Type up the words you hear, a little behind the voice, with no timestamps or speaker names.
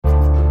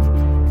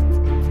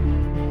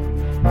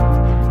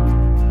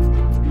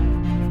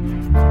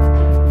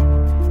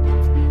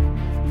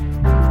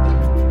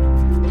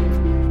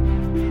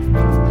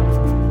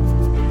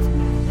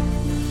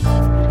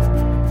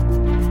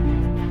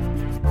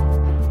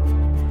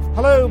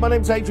Hello, my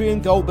name's Adrian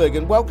Goldberg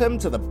and welcome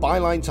to the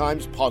Byline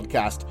Times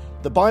podcast.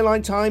 The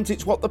Byline Times,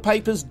 it's what the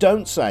papers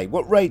don't say,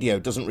 what radio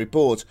doesn't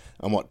report,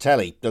 and what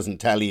telly doesn't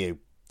tell you.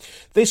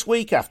 This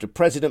week, after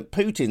President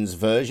Putin's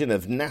version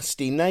of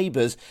nasty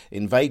neighbours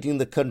invading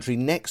the country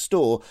next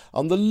door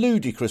on the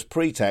ludicrous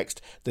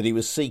pretext that he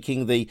was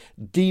seeking the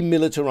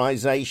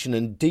demilitarisation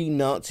and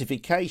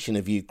denazification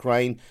of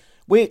Ukraine,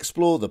 we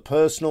explore the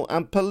personal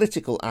and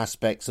political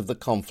aspects of the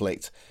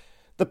conflict.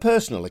 The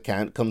personal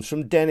account comes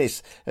from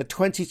Denis, a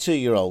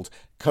 22-year-old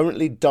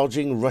currently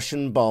dodging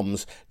Russian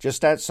bombs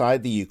just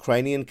outside the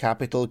Ukrainian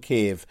capital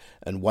Kiev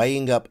and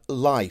weighing up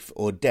life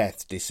or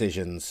death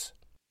decisions.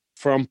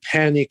 From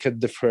panic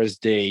at the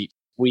first day,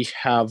 we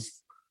have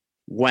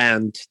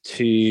went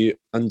to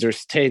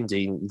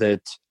understanding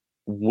that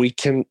we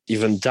can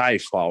even die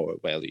for our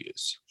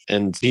values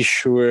and be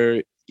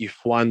sure if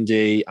one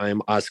day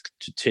I'm asked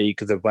to take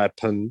the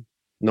weapon,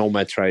 no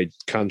matter I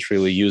can't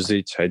really use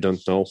it, I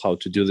don't know how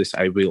to do this,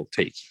 I will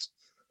take it.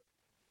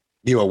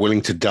 You are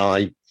willing to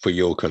die for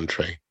your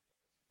country?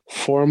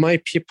 For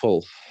my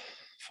people,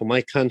 for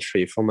my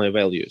country, for my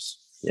values,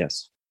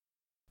 yes.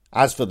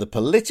 As for the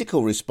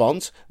political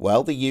response,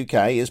 well, the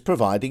UK is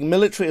providing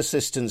military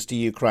assistance to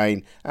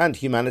Ukraine and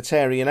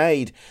humanitarian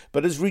aid,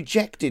 but has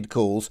rejected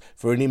calls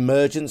for an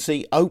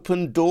emergency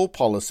open-door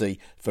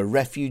policy for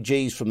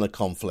refugees from the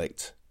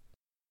conflict.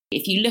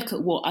 If you look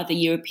at what other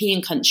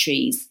European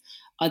countries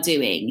are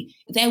doing,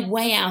 they're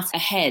way out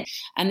ahead.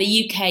 And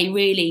the UK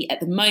really,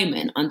 at the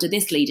moment, under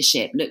this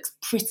leadership, looks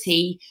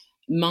pretty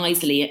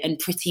miserly and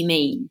pretty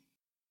mean.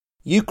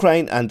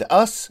 Ukraine and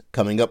us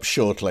coming up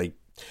shortly.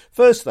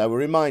 First, though, a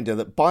reminder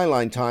that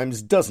Byline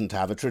Times doesn't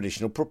have a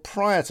traditional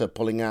proprietor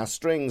pulling our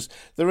strings.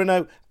 There are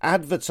no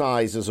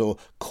advertisers or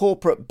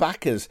corporate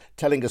backers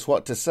telling us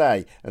what to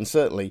say, and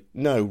certainly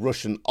no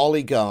Russian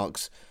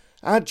oligarchs.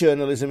 Our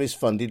journalism is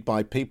funded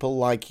by people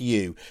like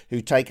you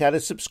who take out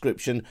a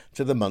subscription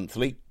to the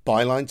monthly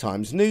Byline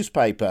Times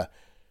newspaper.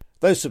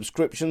 Those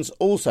subscriptions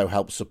also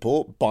help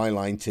support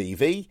Byline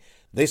TV,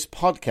 this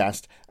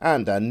podcast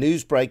and our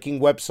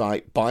news-breaking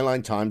website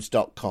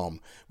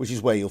bylinetimes.com, which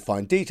is where you'll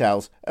find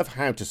details of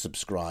how to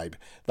subscribe.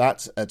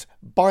 That's at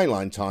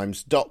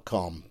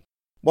bylinetimes.com.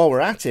 While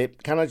we're at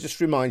it, can I just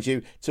remind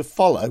you to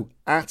follow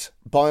at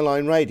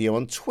Byline Radio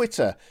on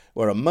Twitter,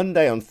 where on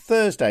Monday and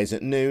Thursdays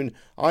at noon,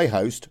 I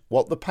host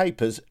What the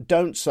Papers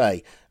Don't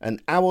Say,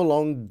 an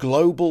hour-long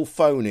global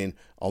phone-in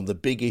on the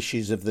big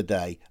issues of the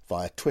day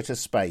via Twitter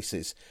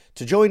Spaces.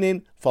 To join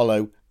in,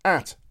 follow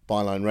at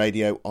Byline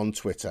Radio on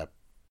Twitter.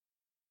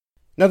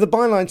 Now, the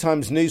Byline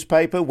Times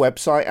newspaper,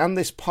 website and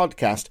this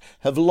podcast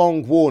have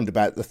long warned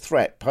about the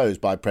threat posed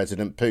by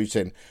President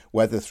Putin,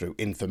 whether through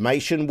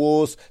information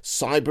wars,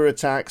 cyber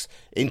attacks,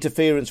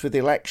 interference with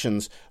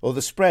elections, or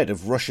the spread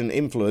of Russian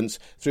influence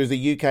through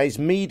the UK's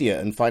media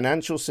and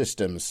financial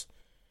systems.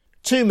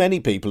 Too many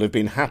people have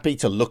been happy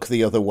to look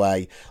the other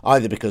way,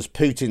 either because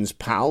Putin's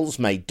pals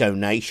made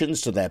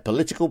donations to their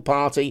political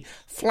party,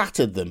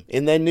 flattered them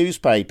in their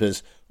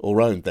newspapers,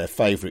 or owned their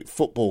favourite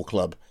football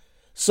club.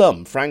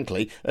 Some,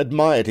 frankly,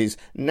 admired his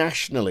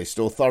nationalist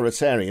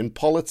authoritarian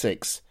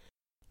politics.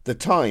 The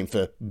time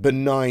for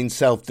benign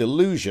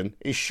self-delusion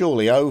is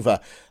surely over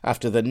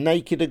after the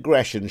naked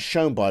aggression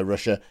shown by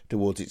Russia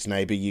towards its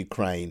neighbour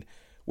Ukraine,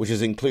 which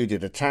has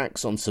included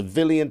attacks on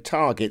civilian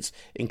targets,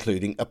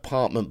 including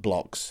apartment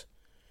blocks.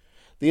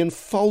 The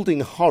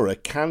unfolding horror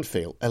can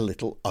feel a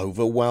little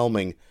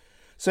overwhelming.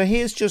 So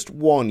here's just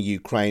one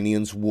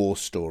Ukrainian's war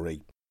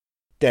story.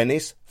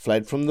 Denis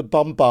fled from the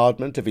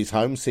bombardment of his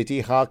home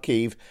city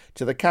Kharkiv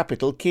to the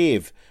capital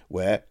Kiev,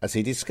 where, as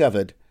he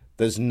discovered,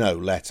 there's no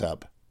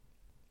let-up.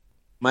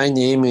 My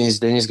name is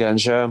Denis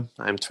Ganja.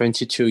 I'm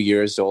 22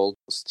 years old,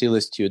 still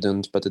a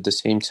student, but at the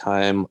same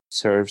time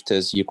served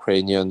as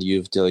Ukrainian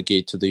youth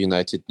delegate to the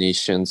United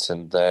Nations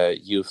and the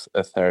Youth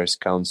Affairs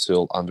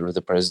Council under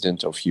the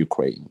President of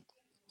Ukraine.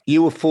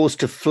 You were forced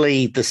to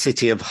flee the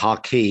city of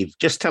Kharkiv.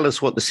 Just tell us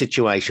what the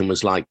situation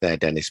was like there,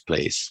 Denis,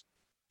 please.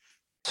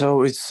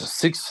 So it's the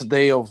sixth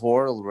day of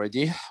war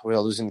already. We are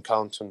losing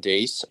count on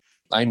days.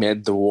 I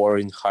met the war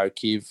in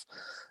Kharkiv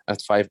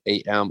at 5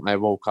 a.m. I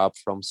woke up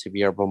from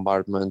severe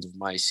bombardment of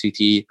my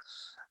city,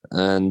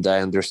 and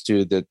I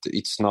understood that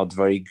it's not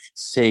very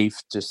safe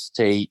to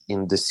stay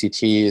in the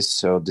city,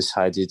 so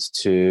decided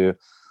to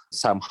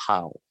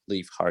somehow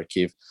leave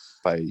Kharkiv.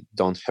 I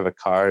don't have a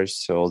car,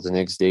 so the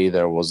next day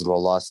there was the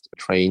last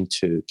train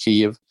to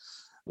Kiev.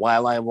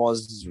 While I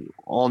was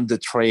on the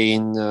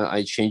train,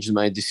 I changed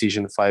my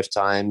decision 5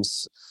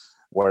 times.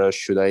 Where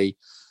should I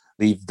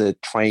leave the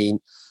train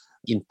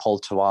in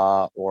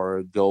Poltava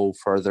or go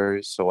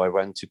further? So I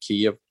went to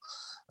Kiev,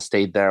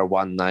 stayed there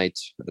one night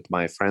at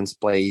my friend's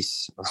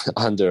place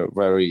under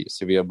very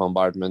severe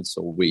bombardment.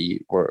 So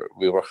we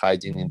were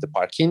hiding in the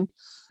parking.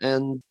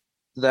 And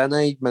then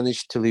I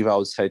managed to live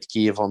outside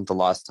Kiev on the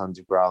last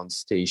underground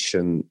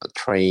station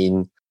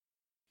train.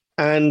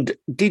 And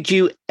did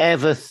you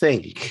ever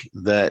think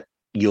that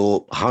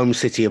your home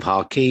city of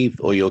Kharkiv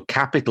or your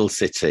capital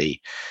city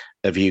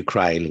of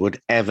Ukraine would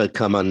ever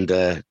come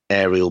under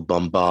aerial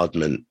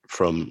bombardment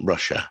from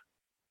Russia?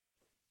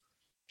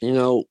 You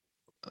know,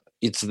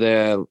 it's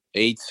the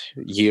 8th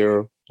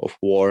year of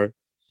war,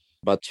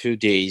 but 2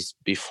 days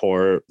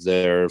before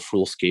their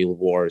full-scale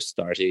war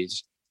started,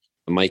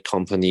 my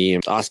company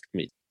asked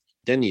me,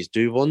 Dennis, do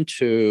you want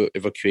to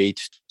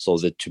evacuate so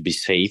that to be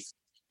safe?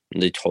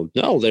 And they told,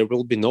 no, there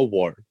will be no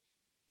war.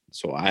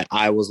 So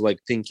I was like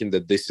thinking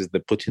that this is the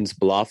Putin's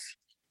bluff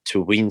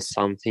to win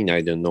something.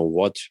 I don't know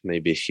what,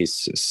 maybe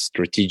his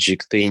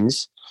strategic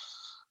things.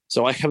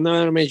 So I have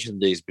never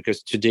imagined this,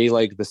 because today,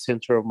 like the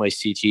center of my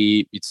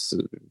city, it's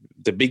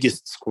the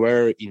biggest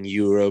square in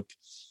Europe.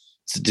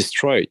 It's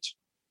destroyed.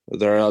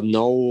 There are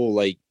no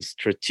like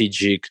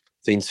strategic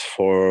things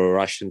for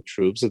Russian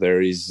troops.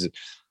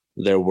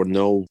 There were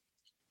no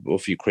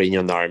of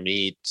Ukrainian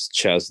army. It's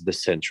just the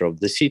center of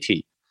the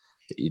city.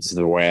 It's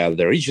where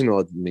the regional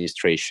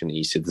administration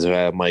is. It's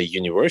where my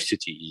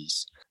university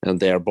is. And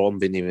they are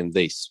bombing even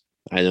this.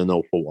 I don't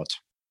know for what.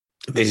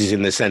 This is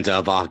in the center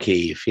of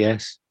Kharkiv,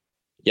 yes?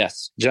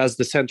 Yes, just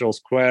the central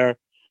square.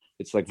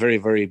 It's like very,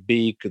 very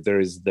big. There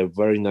is the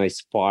very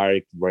nice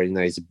park, very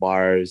nice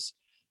bars,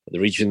 the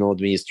regional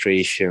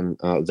administration,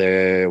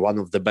 one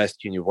of the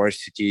best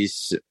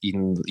universities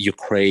in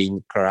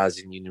Ukraine,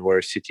 Karazin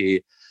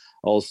University.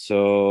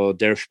 Also,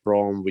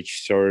 Держпром,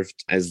 which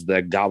served as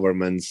the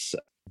government's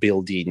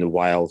building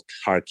while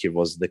Kharkiv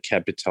was the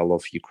capital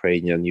of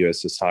Ukrainian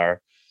USSR.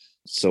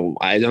 So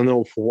I don't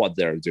know for what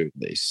they're doing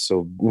this.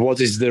 So what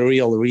is the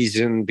real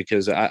reason?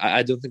 Because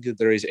I don't think that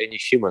there is any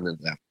human in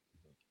them.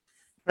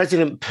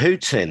 President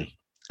Putin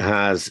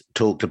has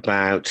talked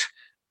about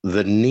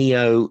the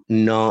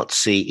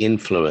neo-Nazi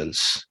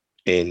influence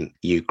in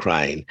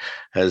Ukraine,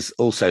 has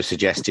also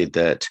suggested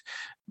that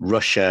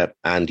Russia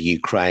and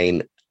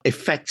Ukraine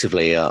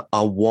effectively are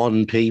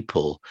one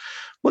people.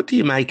 What do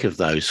you make of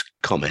those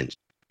comments?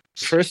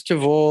 First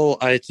of all,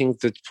 I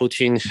think that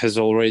Putin has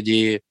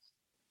already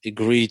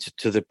agreed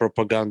to the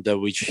propaganda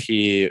which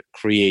he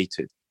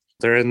created.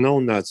 There are no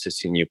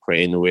Nazis in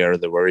Ukraine. We are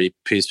the very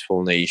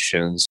peaceful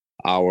nations.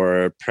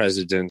 Our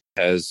president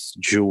has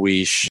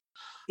Jewish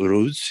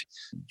roots.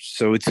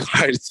 So it's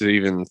hard to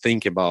even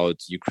think about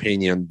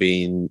Ukrainian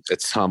being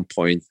at some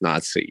point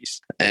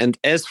Nazis. And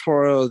as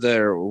for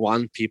the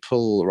one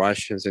people,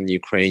 Russians and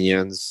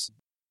Ukrainians,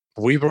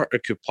 we were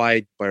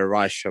occupied by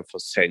Russia for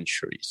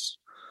centuries.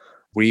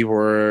 We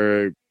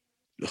were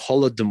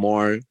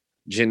Holodomor,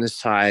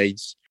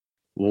 genocides,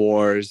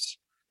 wars,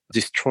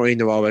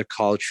 destroying our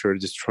culture,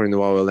 destroying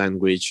our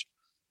language.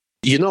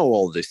 You know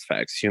all these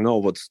facts. You know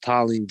what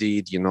Stalin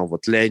did. You know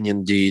what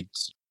Lenin did.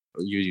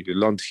 You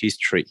learned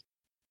history.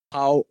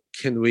 How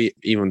can we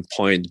even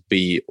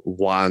be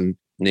one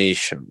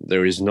nation?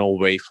 There is no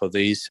way for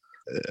this,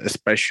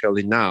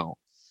 especially now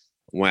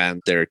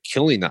when they're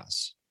killing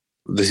us.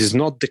 This is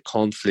not the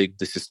conflict.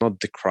 This is not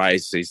the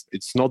crisis.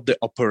 It's not the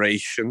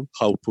operation,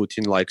 how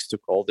Putin likes to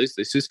call this.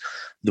 This is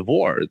the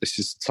war. This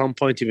is at some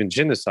point even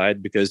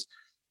genocide, because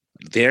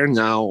they're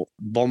now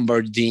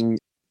bombarding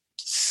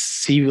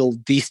civil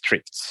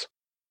districts.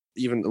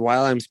 Even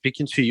while I'm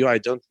speaking to you, I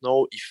don't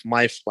know if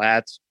my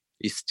flat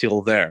is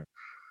still there.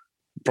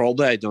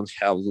 Probably I don't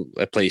have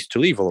a place to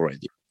live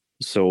already.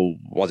 So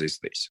what is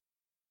this?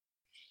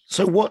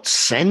 So what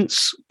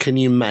sense can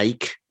you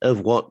make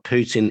of what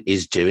Putin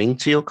is doing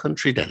to your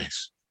country,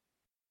 Dennis?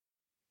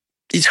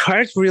 It's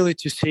hard really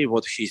to say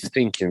what he's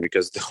thinking,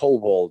 because the whole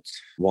world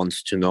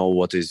wants to know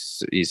what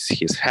is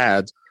his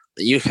head.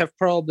 You have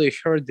probably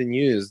heard the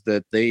news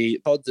that they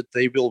thought that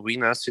they will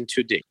win us in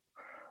 2 days.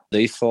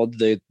 They thought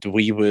that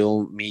we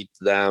will meet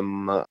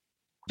them,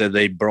 that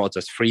they brought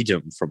us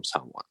freedom from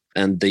someone.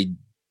 And they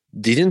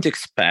didn't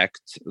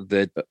expect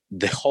that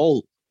the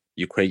whole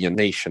Ukrainian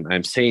nation,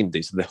 I'm saying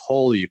this, the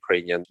whole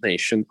Ukrainian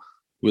nation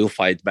will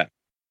fight back.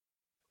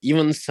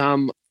 Even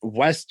some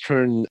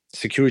Western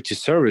security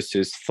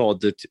services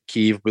thought that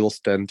Kyiv will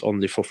stand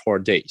only for 4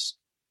 days.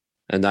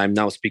 And I'm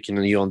now speaking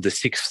to you on the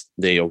 6th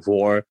day of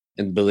war,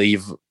 and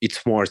believe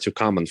it's more to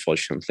come,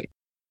 unfortunately.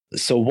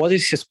 So what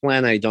is his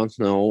plan? I don't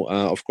know.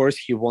 Of course,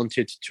 he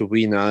wanted to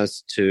win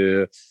us,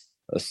 to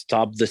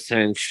stop the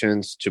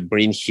sanctions, to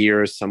bring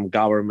here some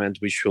government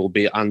which will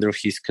be under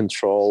his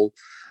control.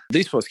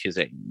 This was his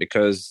aim,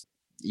 because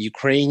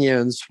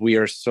Ukrainians, we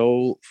are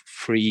so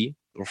free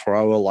for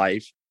our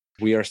life.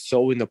 We are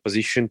so in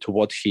opposition to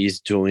what he is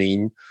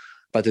doing.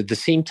 But at the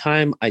same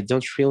time, I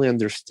don't really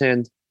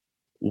understand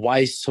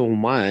why so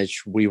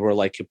much we were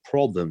like a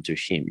problem to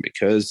him,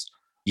 because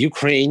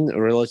Ukraine,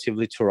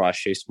 relatively to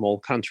Russia, is a small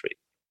country.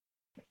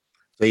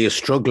 So you're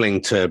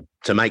struggling to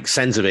make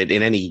sense of it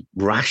in any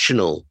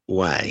rational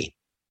way.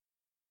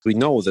 We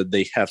know that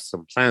they have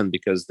some plan,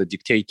 because the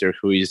dictator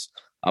who is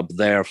up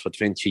there for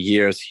 20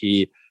 years,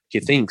 he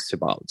thinks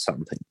about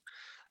something.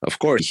 Of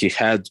course, he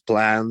had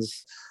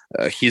plans.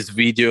 His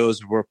videos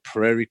were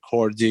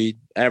pre-recorded.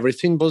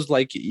 Everything was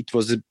like, it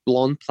was a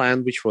long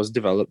plan which was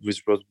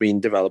being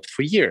developed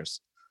for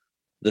years.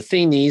 The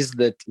thing is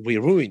that we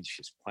ruined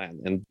his plan,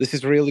 and this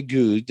is really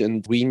good,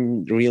 and we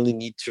really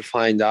need to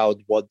find out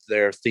what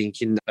they're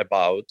thinking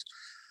about.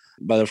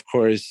 But of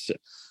course,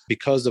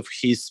 because of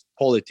his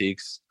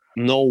politics,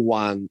 no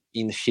one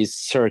in his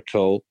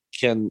circle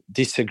can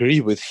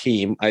disagree with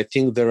him, I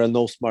think there are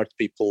no smart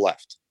people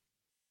left.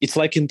 It's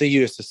like in the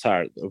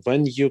USSR.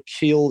 When you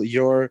kill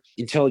your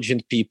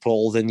intelligent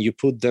people, then you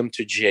put them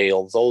to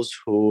jail. Those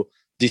who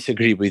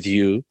disagree with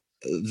you,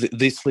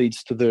 this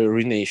leads to the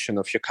ruination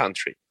of your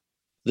country.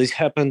 This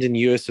happened in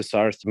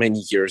USSR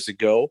many years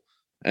ago,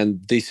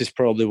 and this is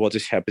probably what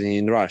is happening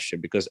in Russia,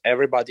 because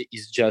everybody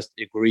is just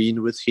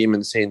agreeing with him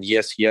and saying,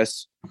 yes,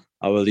 yes,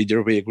 our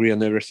leader, we agree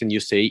on everything you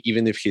say,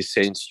 even if he's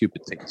saying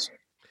stupid things.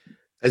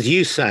 As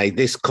you say,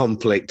 this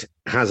conflict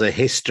has a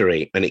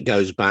history, and it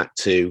goes back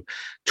to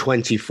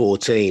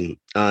 2014.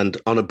 And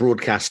on a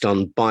broadcast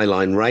on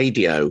Byline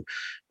Radio,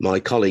 my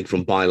colleague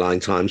from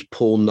Byline Times,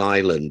 Paul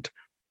Nyland,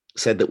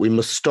 said that we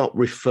must stop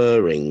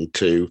referring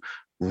to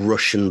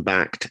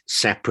Russian-backed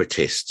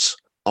separatists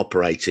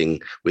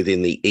operating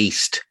within the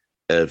east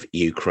of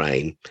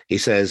Ukraine. He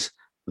says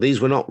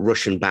these were not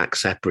Russian-backed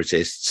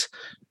separatists.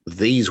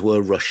 These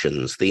were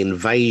Russians. The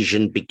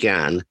invasion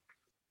began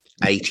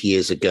 8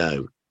 years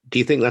ago. Do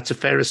you think that's a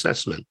fair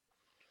assessment?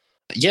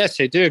 Yes,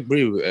 I do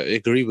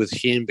agree with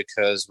him,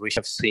 because we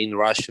have seen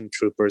Russian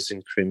troopers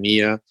in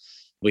Crimea.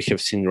 We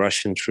have seen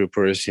Russian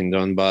troopers in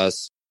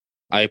Donbass.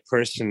 I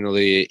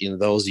personally, in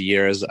those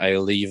years, I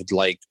lived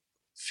like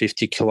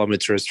 50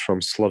 kilometers from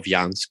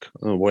Slovyansk,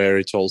 where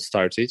it all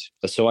started.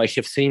 So I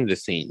have seen the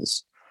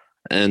things.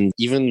 And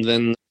even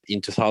then,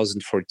 in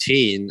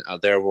 2014,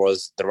 there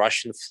was the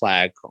Russian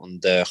flag on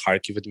the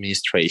Kharkiv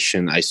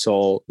administration. I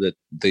saw that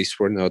these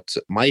were not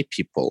my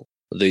people.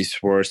 These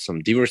were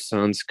some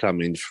diversants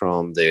coming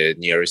from the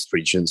nearest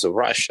regions of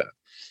Russia.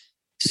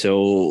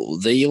 So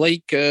they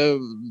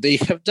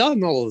have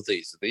done all of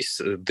this.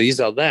 These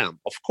are them.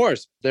 Of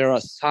course, there are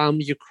some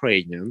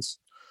Ukrainians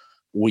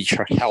which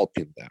are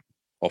helping them.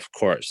 Of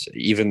course,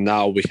 even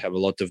now we have a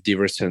lot of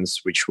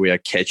diversants which we are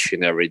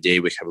catching every day.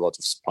 We have a lot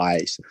of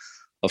spies.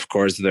 Of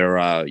course, there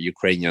are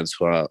Ukrainians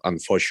who are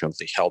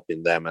unfortunately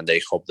helping them, and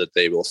they hope that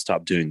they will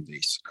stop doing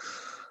this.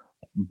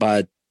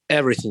 But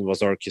everything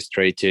was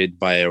orchestrated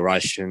by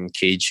Russian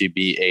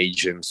KGB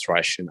agents,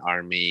 Russian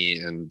army,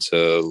 and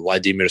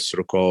Vladimir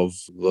Surkov,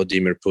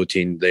 Vladimir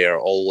Putin. They are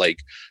all like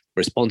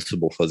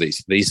responsible for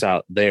this. These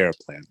are their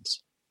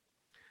plans.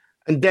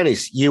 And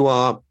Denis, you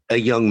are a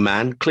young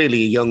man,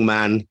 clearly a young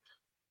man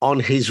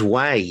on his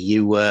way.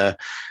 You were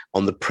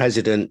on the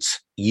President's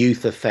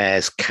Youth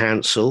Affairs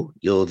Council.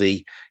 You're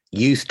the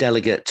youth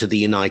delegate to the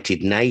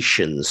United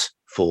Nations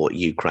for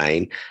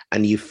Ukraine,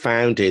 and you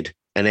founded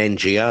an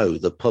NGO,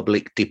 the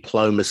Public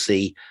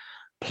Diplomacy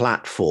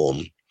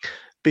Platform.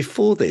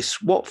 Before this,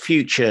 what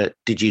future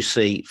did you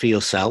see for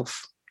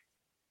yourself?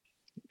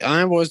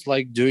 I was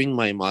like doing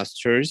my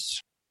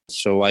master's.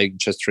 So I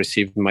just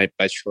received my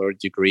bachelor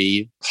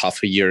degree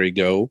half a year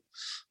ago.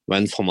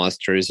 Went for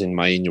master's in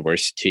my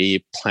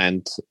university,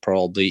 planned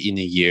probably in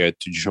a year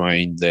to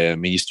join the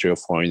Ministry of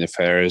Foreign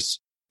Affairs,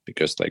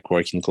 because like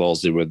working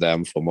closely with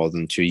them for more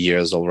than 2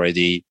 years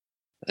already.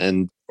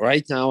 And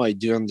right now I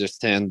do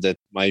understand that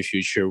my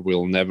future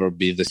will never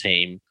be the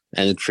same.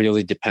 And it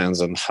really depends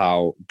on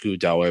how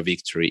good our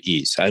victory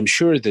is. I'm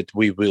sure that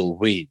we will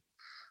win.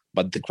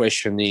 But the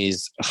question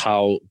is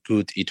how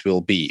good it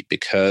will be,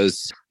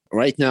 because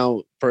right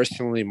now,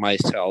 personally,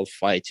 myself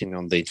fighting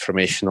on the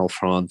informational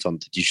front, on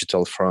the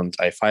digital front,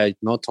 I fight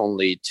not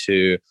only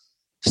to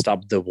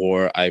stop the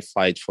war, I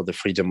fight for the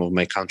freedom of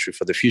my country,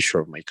 for the future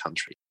of my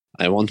country.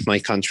 I want my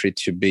country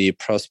to be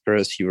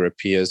prosperous,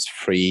 Europeans,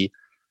 free.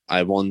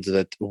 I want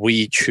that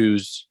we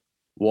choose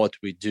what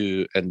we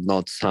do and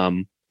not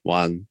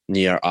someone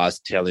near us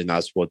telling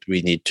us what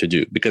we need to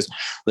do. Because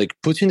like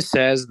Putin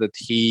says that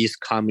he is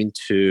coming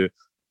to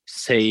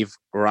save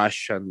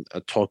Russian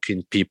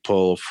talking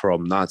people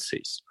from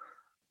Nazis.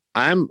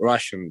 I'm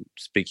Russian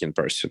speaking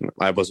person.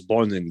 I was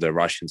born in the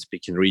Russian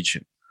speaking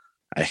region.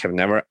 I have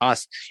never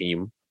asked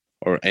him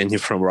or any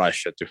from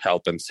Russia to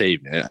help and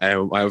save me.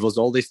 I was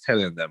always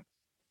telling them,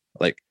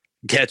 like,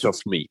 get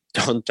off me,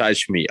 don't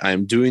touch me.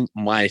 I'm doing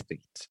my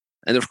things.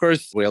 And of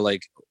course, we're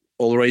like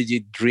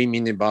already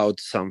dreaming about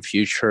some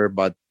future,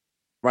 but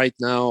right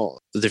now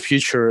the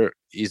future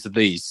is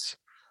this: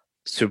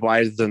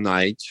 survive the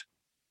night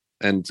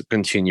and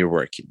continue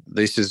working.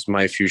 This is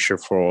my future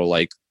for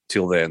like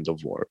till the end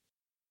of war.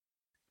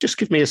 Just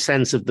give me a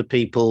sense of the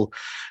people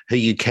who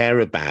you care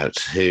about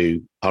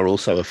who are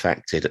also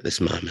affected at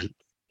this moment.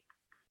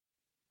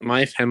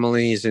 My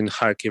family is in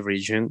Kharkiv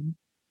region.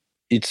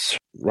 It's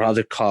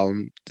rather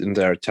calm in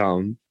their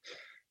town.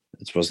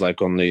 It was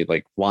like only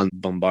like one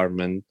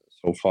bombardment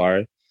so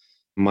far.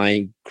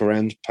 My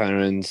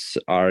grandparents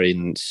are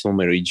in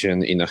Sumy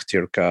region in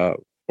Akhtirka,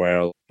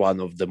 where one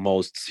of the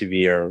most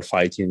severe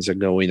fightings are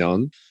going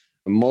on.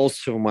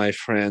 Most of my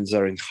friends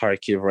are in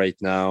Kharkiv right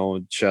now.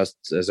 Just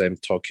as I'm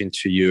talking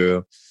to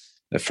you,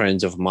 a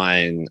friend of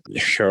mine,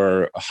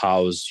 her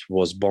house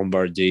was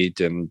bombarded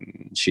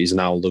and she's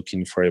now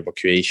looking for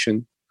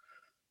evacuation.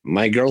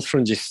 My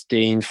girlfriend is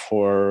staying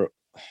for,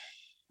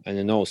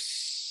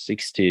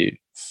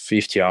 60,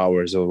 50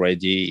 hours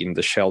already in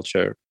the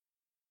shelter,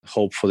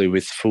 hopefully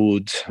with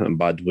food,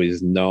 but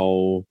with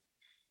no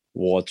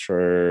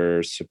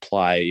water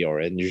supply or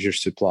energy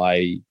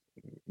supply.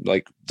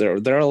 Like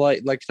there are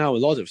like now a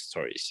lot of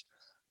stories.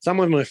 Some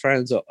of my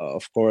friends,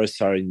 of course,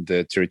 are in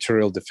the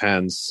territorial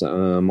defense.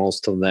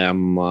 Most of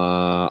them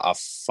are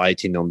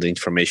fighting on the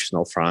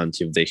informational front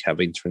if they have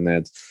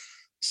internet.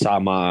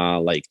 Some are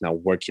like now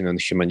working on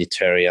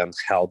humanitarian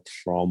help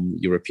from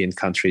European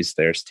countries.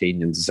 They're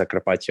staying in the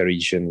Zakarpattia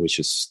region, which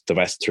is the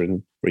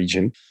western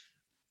region.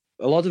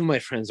 A lot of my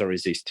friends are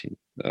resisting.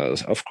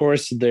 Of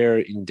course, they're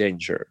in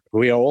danger.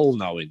 We are all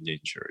now in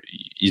danger.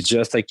 It's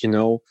just like,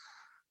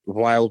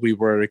 while we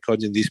were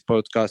recording this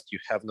podcast, you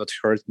have not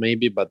heard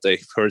maybe, but I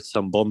heard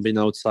some bombing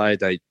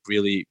outside. I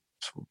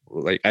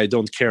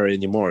don't care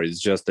anymore. It's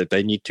just that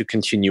I need to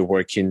continue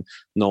working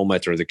no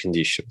matter the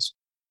conditions.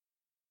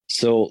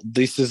 So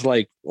this is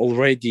like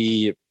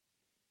already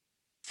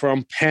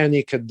from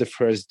panic at the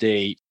first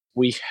day,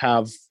 we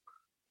have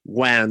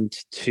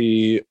went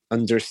to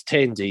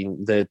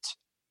understanding that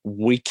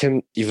we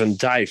can even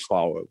die for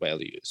our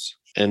values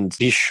and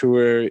be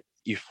sure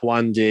if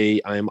one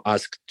day I'm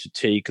asked to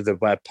take the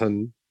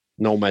weapon,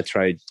 no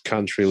matter I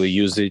can't really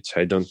use it,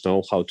 I don't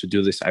know how to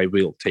do this, I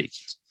will take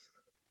it.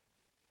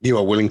 You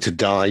are willing to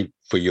die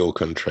for your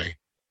country?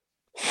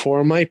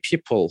 For my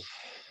people,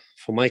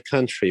 for my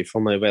country, for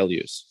my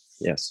values,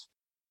 yes.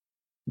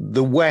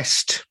 The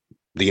West,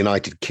 the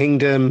United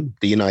Kingdom,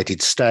 the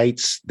United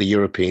States, the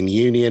European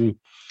Union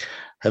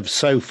have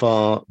so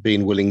far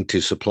been willing to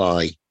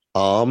supply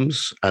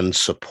arms and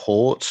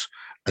support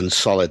and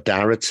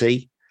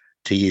solidarity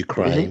to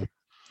Ukraine,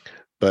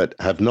 but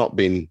have not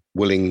been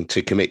willing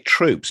to commit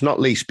troops, not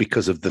least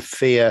because of the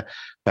fear,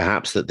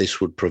 perhaps, that this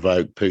would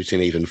provoke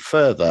Putin even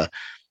further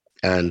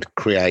and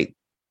create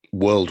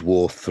World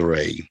War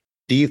III.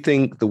 Do you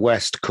think the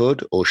West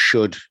could or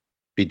should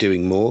be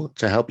doing more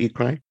to help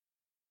Ukraine?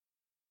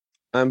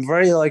 I'm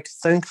very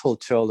thankful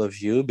to all of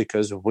you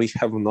because we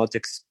have not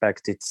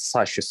expected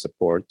such a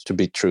support, to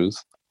be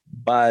truth.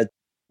 But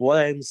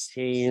what I'm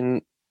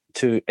saying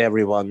to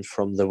everyone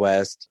from the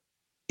West,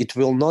 it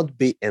will not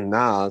be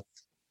enough.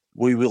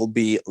 We will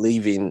be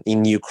living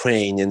in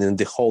Ukraine and in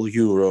the whole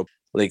Europe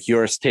like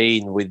you're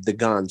staying with the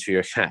gun to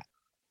your head.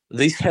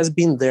 This has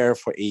been there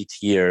for 8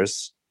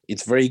 years.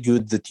 It's very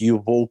good that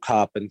you woke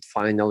up and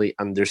finally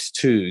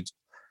understood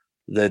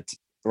that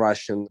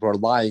Russians were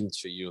lying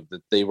to you,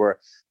 that they were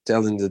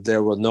telling that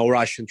there were no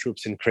Russian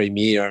troops in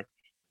Crimea.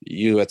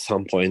 You at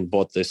some point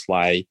bought this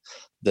lie,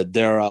 that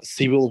there are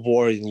civil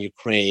war in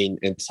Ukraine,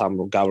 and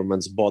some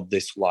governments bought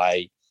this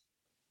lie.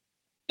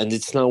 And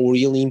it's now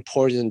really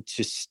important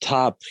to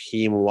stop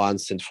him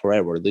once and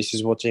forever. This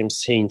is what I'm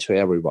saying to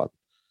everyone.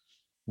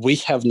 We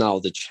have now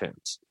the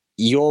chance.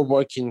 You're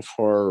working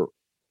for,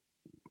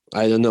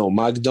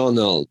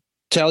 McDonald's.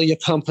 Tell your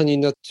company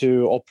not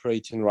to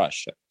operate in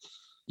Russia.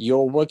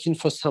 You're working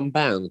for some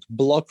bank.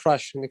 Block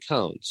Russian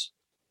accounts.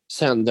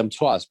 Send them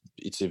to us.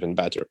 It's even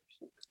better.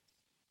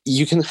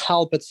 You can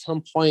help at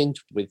some point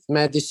with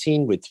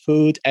medicine, with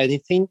food,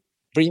 anything.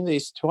 Bring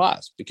this to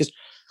us, because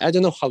I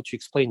don't know how to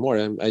explain more.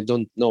 I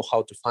don't know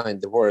how to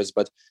find the words,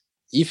 but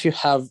if you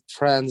have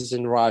friends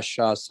in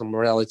Russia, some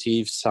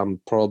relatives, some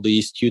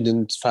probably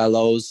student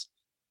fellows,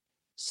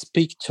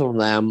 speak to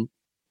them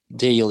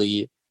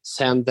daily,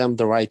 send them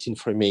the right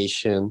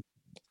information,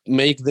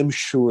 make them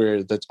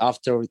sure that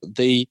after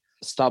they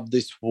stop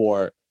this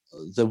war,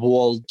 the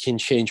world can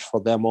change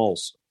for them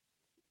also.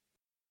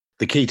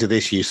 The key to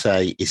this, you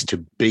say, is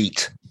to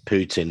beat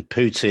Putin.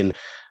 Putin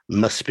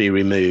must be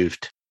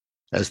removed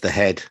as the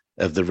head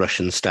of the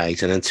Russian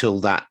state. And until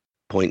that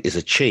point is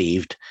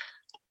achieved,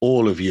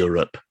 all of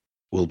Europe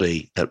will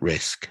be at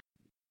risk.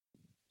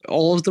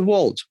 All of the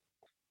world.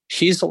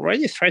 He's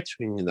already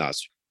threatening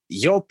us.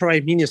 Your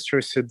prime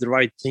minister said the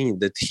right thing,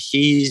 that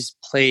he's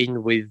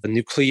playing with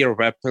nuclear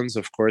weapons.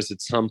 Of course,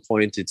 at some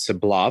point it's a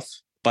bluff,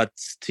 but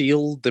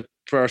still the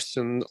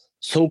person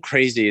so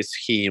crazy as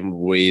him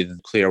with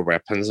nuclear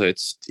weapons,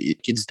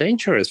 it's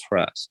dangerous for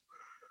us.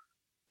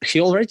 He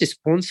already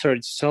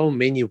sponsored so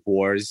many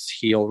wars.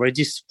 He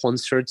already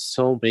sponsored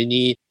so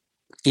many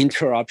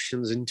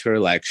interruptions into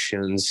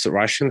elections.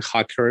 Russian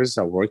hackers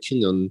are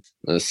working on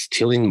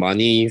stealing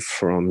money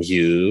from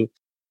you.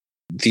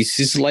 This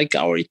is like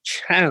our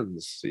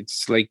chance.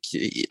 It's like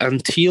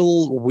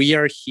until we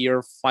are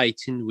here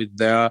fighting with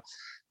the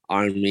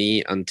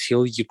army,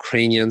 until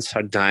Ukrainians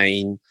are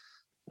dying,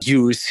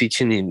 you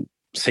sitting in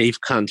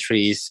safe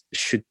countries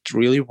should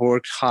really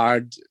work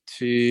hard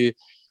to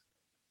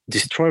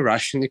destroy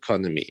Russian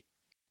economy.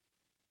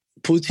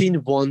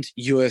 Putin wants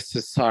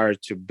USSR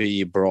to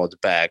be brought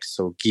back,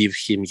 so give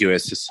him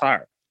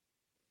USSR.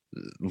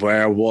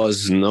 Where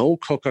was no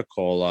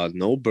Coca-Cola,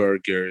 no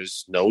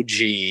burgers, no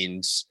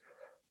jeans.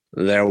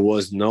 There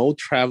was no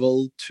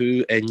travel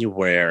to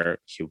anywhere.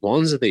 He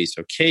wants this.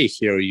 Okay,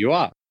 here you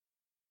are.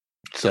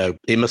 So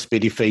he must be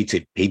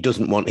defeated. He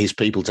doesn't want his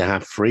people to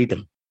have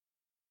freedom.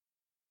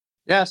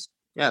 Yes,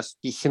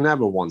 he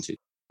never wanted.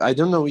 I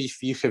don't know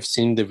if you have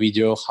seen the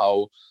video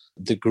how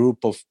the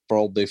group of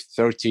probably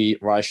 30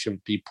 Russian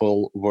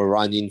people were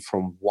running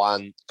from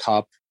one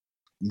cup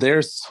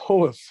they're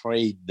so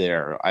afraid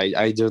there.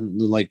 I don't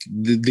like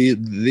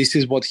this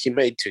is what he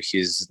made to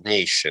his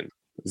nation.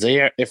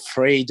 They are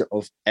afraid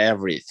of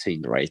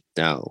everything right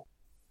now.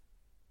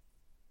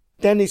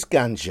 Denis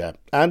Ganja,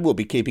 and we'll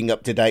be keeping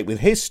up to date with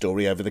his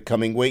story over the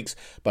coming weeks,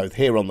 both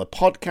here on the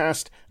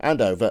podcast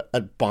and over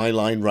at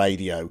Byline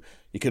Radio.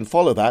 You can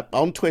follow that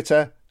on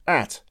Twitter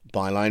at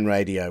Byline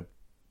Radio.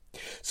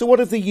 So what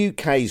of the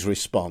UK's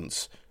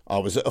response? I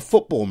was at a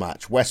football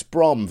match, West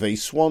Brom v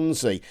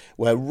Swansea,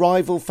 where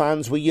rival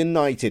fans were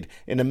united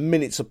in a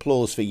minute's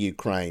applause for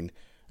Ukraine,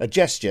 a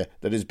gesture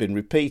that has been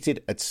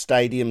repeated at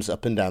stadiums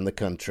up and down the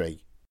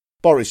country.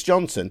 Boris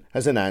Johnson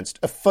has announced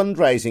a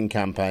fundraising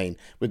campaign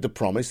with the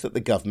promise that the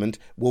government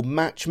will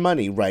match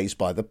money raised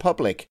by the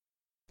public.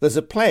 There's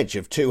a pledge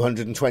of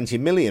 £220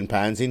 million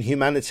in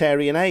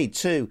humanitarian aid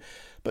too,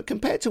 but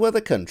compared to other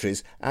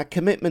countries, our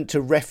commitment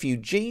to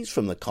refugees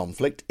from the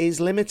conflict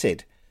is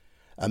limited.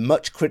 A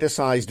much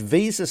criticised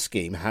visa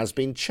scheme has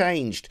been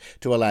changed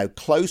to allow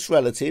close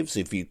relatives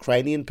of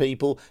Ukrainian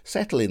people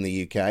settle in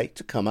the UK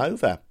to come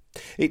over.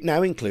 It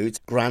now includes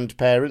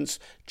grandparents,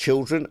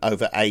 children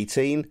over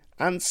 18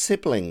 and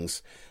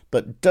siblings,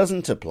 but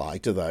doesn't apply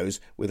to those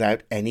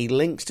without any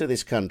links to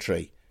this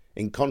country.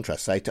 In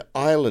contrast, say, to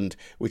Ireland,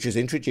 which has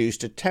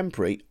introduced a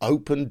temporary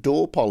open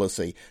door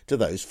policy to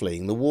those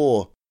fleeing the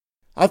war.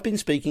 I've been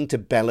speaking to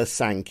Bella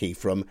Sankey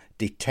from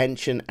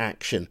Detention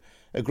Action,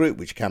 a group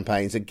which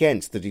campaigns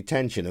against the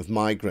detention of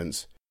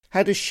migrants.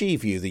 How does she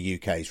view the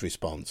UK's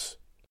response?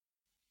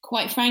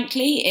 Quite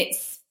frankly,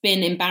 it's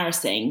been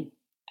embarrassing.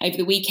 Over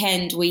the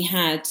weekend, we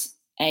had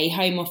a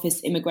Home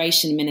Office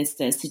immigration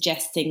minister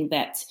suggesting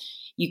that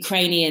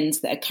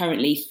Ukrainians that are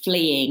currently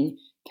fleeing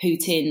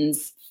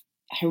Putin's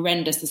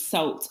horrendous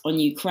assault on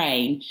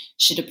Ukraine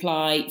should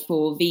apply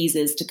for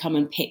visas to come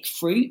and pick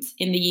fruit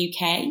in the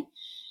UK.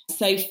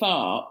 So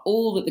far,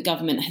 all that the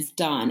government has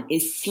done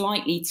is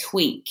slightly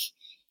tweak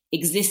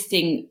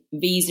existing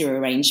visa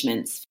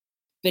arrangements,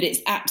 but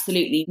it's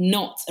absolutely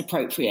not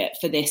appropriate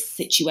for this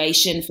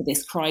situation, for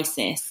this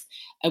crisis.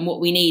 And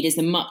what we need is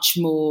a much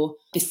more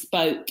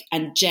bespoke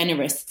and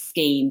generous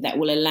scheme that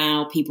will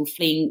allow people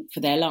fleeing for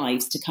their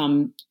lives to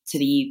come to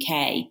the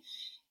UK.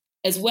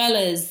 As well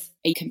as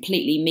a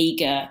completely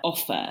meagre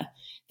offer,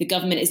 the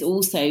government is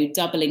also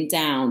doubling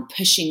down,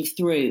 pushing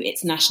through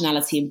its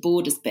Nationality and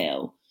Borders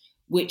Bill,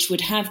 which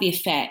would have the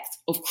effect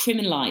of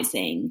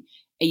criminalising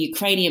a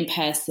Ukrainian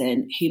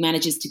person who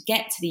manages to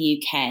get to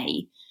the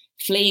UK,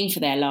 fleeing for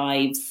their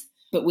lives,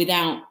 but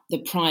without the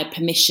prior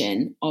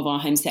permission of our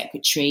Home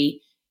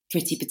Secretary,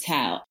 Priti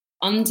Patel.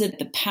 Under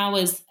the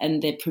powers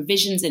and the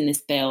provisions in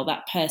this bill,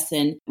 that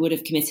person would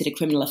have committed a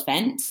criminal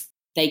offence.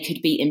 They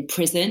could be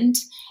imprisoned,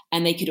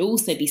 and they could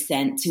also be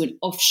sent to an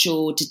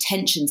offshore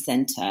detention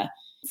centre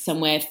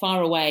somewhere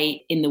far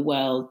away in the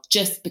world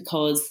just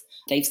because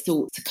they've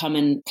sought to come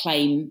and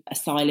claim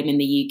asylum in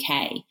the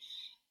UK.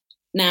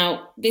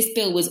 Now, this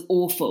bill was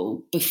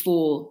awful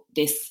before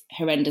this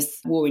horrendous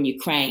war in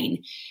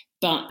Ukraine,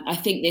 but I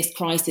think this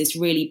crisis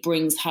really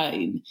brings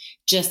home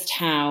just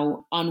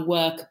how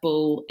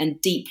unworkable and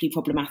deeply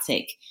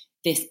problematic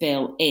this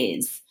bill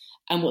is.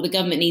 And what the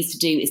government needs to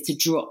do is to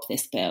drop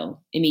this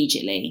bill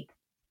immediately.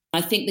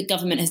 I think the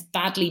government has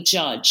badly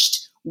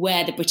judged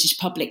where the British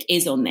public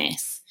is on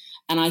this.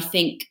 And I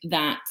think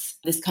that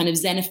this kind of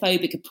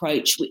xenophobic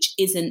approach, which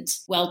isn't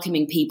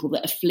welcoming people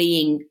that are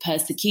fleeing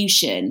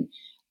persecution,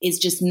 is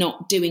just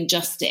not doing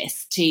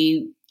justice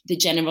to the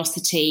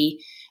generosity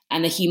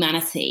and the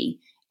humanity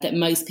that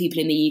most people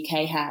in the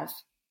UK have.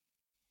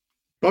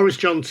 Boris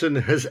Johnson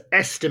has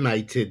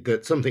estimated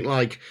that something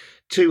like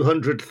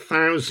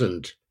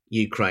 200,000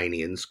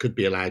 Ukrainians could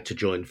be allowed to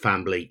join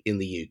family in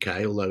the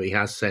UK, although he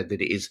has said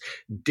that it is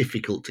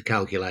difficult to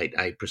calculate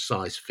a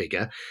precise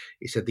figure.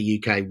 He said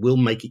the UK will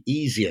make it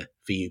easier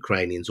for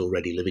Ukrainians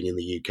already living in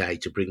the UK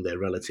to bring their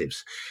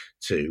relatives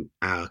to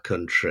our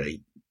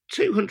country.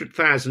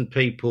 200,000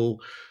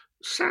 people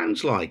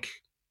sounds like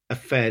a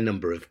fair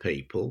number of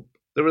people.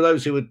 There are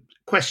those who would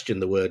question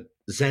the word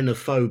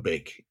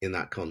xenophobic in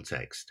that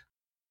context.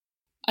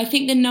 I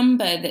think the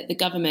number that the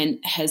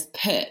government has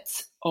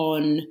put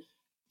on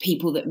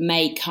people that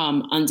may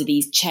come under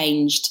these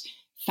changed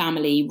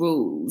family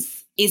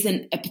rules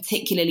isn't a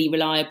particularly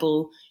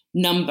reliable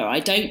number. I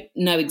don't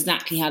know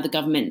exactly how the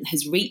government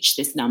has reached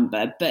this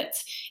number, but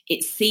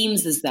it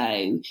seems as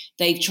though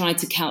they've tried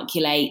to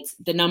calculate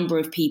the number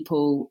of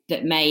people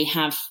that may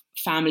have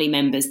family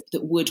members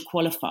that would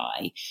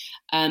qualify.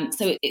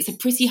 So it's a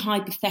pretty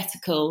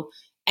hypothetical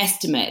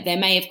estimate. There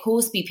may, of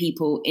course, be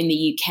people in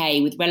the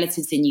UK with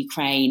relatives in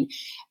Ukraine,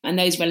 and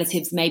those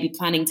relatives may be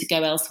planning to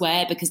go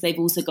elsewhere because they've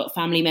also got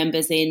family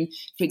members in,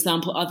 for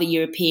example, other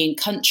European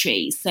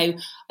countries. So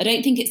I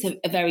don't think it's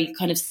a very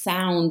kind of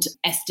sound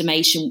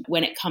estimation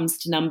when it comes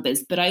to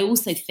numbers. But I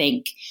also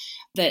think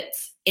that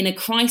in a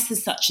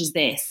crisis such as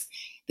this,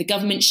 the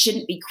government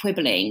shouldn't be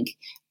quibbling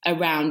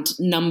around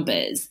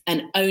numbers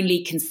and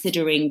only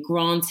considering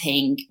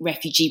granting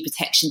refugee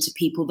protection to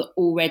people that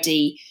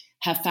already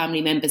have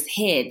family members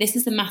here. This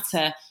is a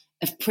matter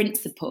of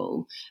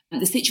principle.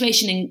 The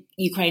situation in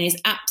Ukraine is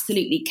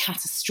absolutely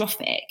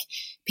catastrophic.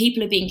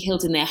 People are being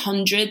killed in their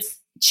hundreds.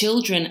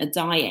 Children are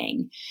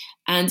dying.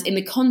 And in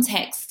the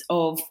context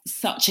of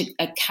such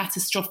a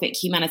catastrophic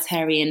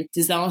humanitarian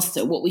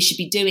disaster, what we should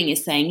be doing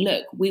is saying,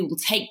 look, we will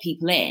take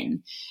people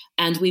in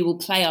and we will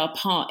play our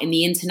part in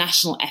the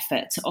international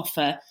effort to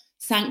offer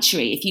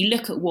sanctuary. If you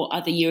look at what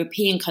other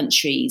European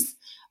countries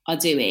are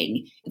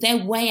doing,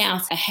 they're way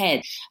out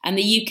ahead. And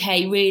the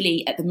UK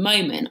really, at the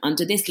moment,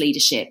 under this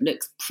leadership,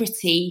 looks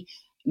pretty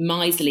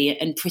miserly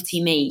and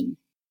pretty mean.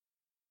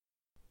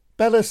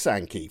 Bella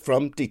Sankey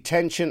from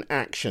Detention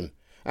Action.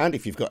 And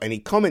if you've got any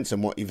comments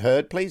on what you've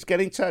heard, please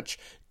get in touch.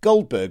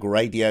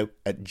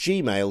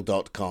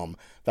 goldbergradio@gmail.com.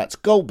 That's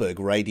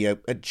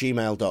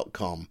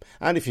goldbergradio@gmail.com.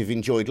 And if you've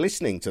enjoyed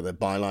listening to the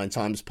Byline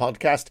Times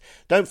podcast,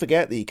 don't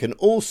forget that you can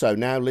also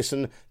now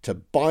listen to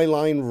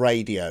Byline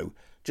Radio.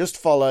 Just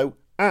follow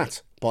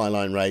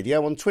 @Byline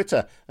Radio on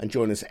Twitter and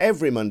join us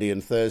every Monday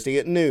and Thursday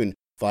at noon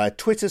via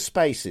Twitter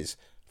Spaces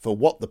for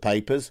What the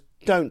Papers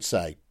Don't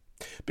Say.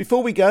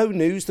 Before we go,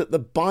 news that the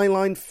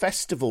Byline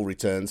Festival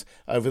returns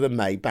over the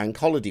May Bank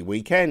Holiday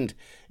weekend.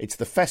 It's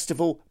the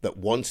festival that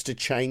wants to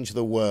change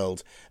the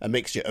world. A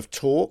mixture of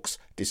talks,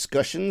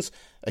 discussions,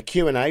 a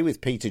Q&A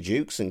with Peter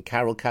Jukes and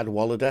Carol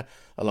Cadwallader,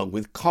 along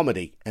with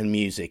comedy and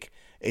music.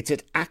 It's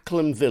at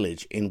Acklam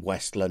Village in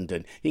West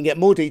London. You can get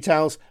more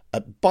details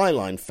at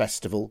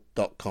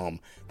bylinefestival.com.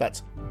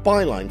 That's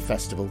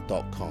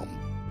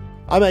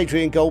bylinefestival.com. I'm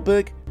Adrian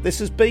Goldberg. This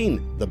has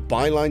been the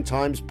Byline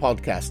Times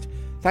podcast.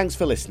 Thanks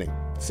for listening.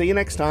 See you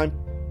next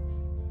time.